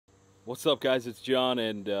What's up, guys? It's John,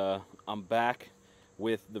 and I'm back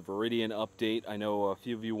with the Viridian update. I know a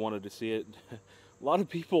few of you wanted to see it. A lot of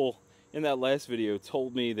people in that last video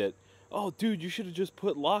told me that, oh, dude, you should have just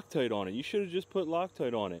put Loctite on it. You should have just put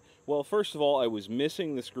Loctite on it. Well, first of all, I was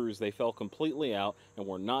missing the screws. They fell completely out and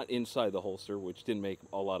were not inside the holster, which didn't make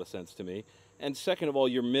a lot of sense to me. And second of all,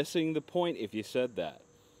 you're missing the point if you said that.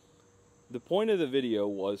 The point of the video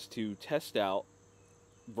was to test out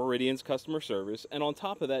Viridian's customer service, and on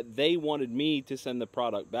top of that, they wanted me to send the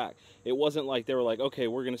product back. It wasn't like they were like, okay,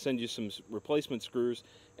 we're going to send you some replacement screws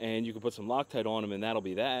and you can put some Loctite on them and that'll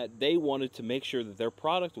be that. They wanted to make sure that their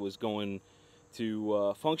product was going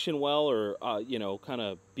to function well, or you know, kind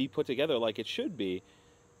of be put together like it should be.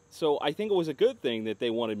 So I think it was a good thing that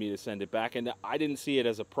they wanted me to send it back, and I didn't see it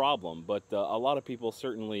as a problem, but a lot of people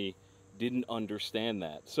certainly didn't understand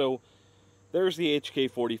that. So there's the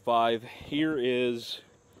HK45. Here is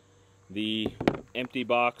the empty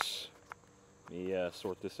box. Let me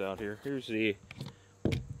sort this out here. Here's the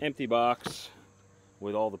empty box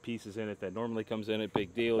with all the pieces in it that normally comes in it.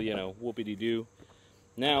 Big deal, you know, whoopity-doo.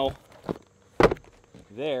 Now,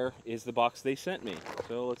 there is the box they sent me.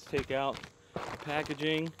 So let's take out the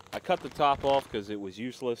packaging. I cut the top off because it was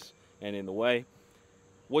useless and in the way.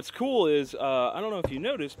 What's cool is, I don't know if you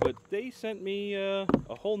noticed, but they sent me a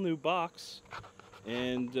whole new box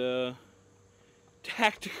and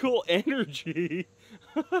tactical energy.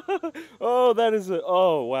 Oh, that is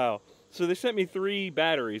oh wow. So they sent me 3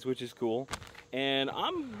 batteries, which is cool, and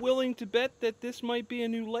I'm willing to bet that this might be a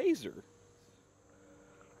new laser.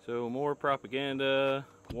 So more propaganda,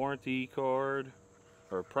 warranty card,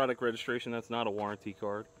 or product registration. That's not a warranty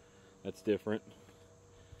card, that's different.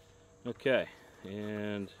 Okay,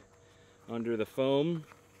 and under the foam,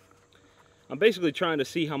 I'm basically trying to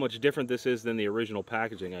see how much different this is than the original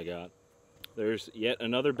packaging I got. There's yet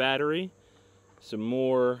another battery, some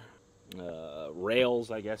more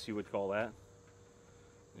rails, I guess you would call that.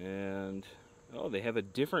 And, oh, they have a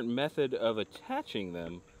different method of attaching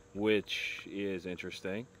them, which is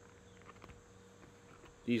interesting.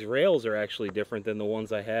 These rails are actually different than the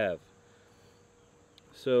ones I have.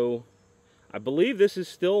 So, I believe this is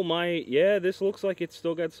still my, yeah, this looks like it's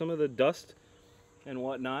still got some of the dust and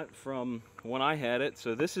whatnot from when I had it.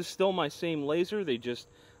 So this is still my same laser. They just,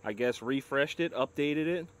 I guess, refreshed it, updated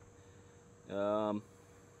it.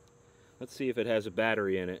 Let's see if it has a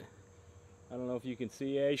battery in it. I don't know if you can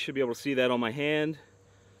see. Yeah, you should be able to see that on my hand.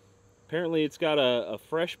 Apparently it's got a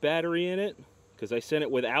fresh battery in it, because I sent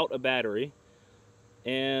it without a battery.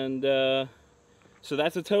 And so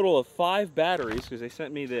that's a total of 5 batteries, because they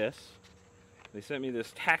sent me this. They sent me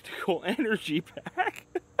this tactical energy pack.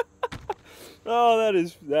 Oh,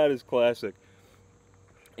 that is classic.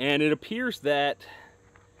 And it appears that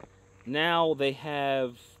now they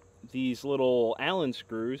have these little Allen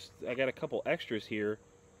screws. I got a couple extras here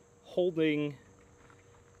holding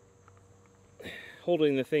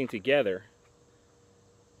the thing together.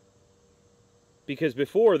 Because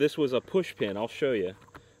before this was a push pin. I'll show you.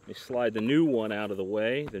 Let me slide the new one out of the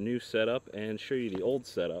way, the new setup, and show you the old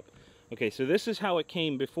setup. Okay, so this is how it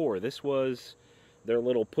came before. This was their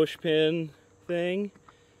little push pin thing,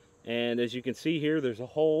 and as you can see here, there's a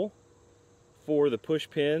hole for the push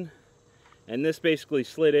pin, and this basically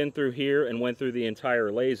slid in through here and went through the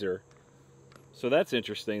entire laser. So that's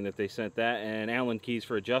interesting that they sent that, and Allen keys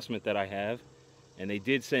for adjustment that I have, and they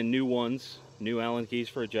did send new ones, new Allen keys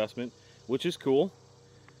for adjustment, which is cool.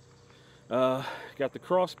 Got the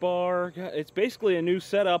crossbar. It's basically a new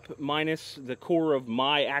setup minus the core of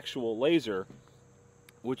my actual laser,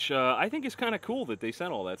 which I think is kind of cool that they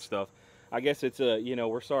sent all that stuff. I guess it's a, you know,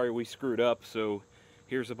 we're sorry we screwed up, so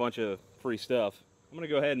here's a bunch of free stuff. I'm going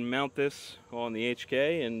to go ahead and mount this on the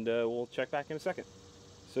HK, and we'll check back in a second.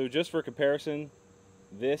 So just for comparison,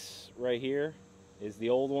 this right here is the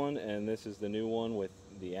old one, and this is the new one with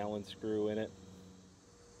the Allen screw in it.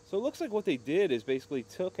 So it looks like what they did is basically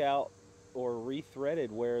took out or rethreaded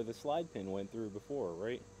where the slide pin went through before,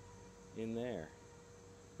 right in there.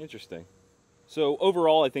 Interesting. So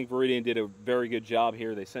overall, I think Viridian did a very good job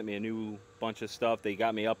here. They sent me a new bunch of stuff. They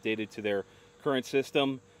got me updated to their current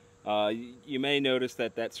system. You may notice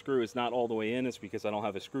that that screw is not all the way in. It's because I don't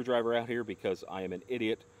have a screwdriver out here because I am an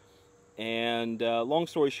idiot. And long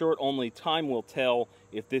story short, only time will tell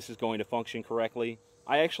if this is going to function correctly.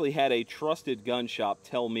 I actually had a trusted gun shop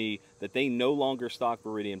tell me that they no longer stock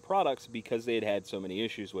Viridian products because they had had so many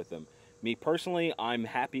issues with them. Me personally, I'm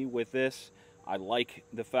happy with this. I like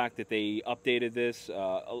the fact that they updated this.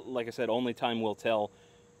 Like I said, only time will tell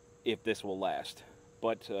if this will last.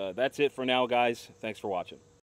 But that's it for now, guys. Thanks for watching.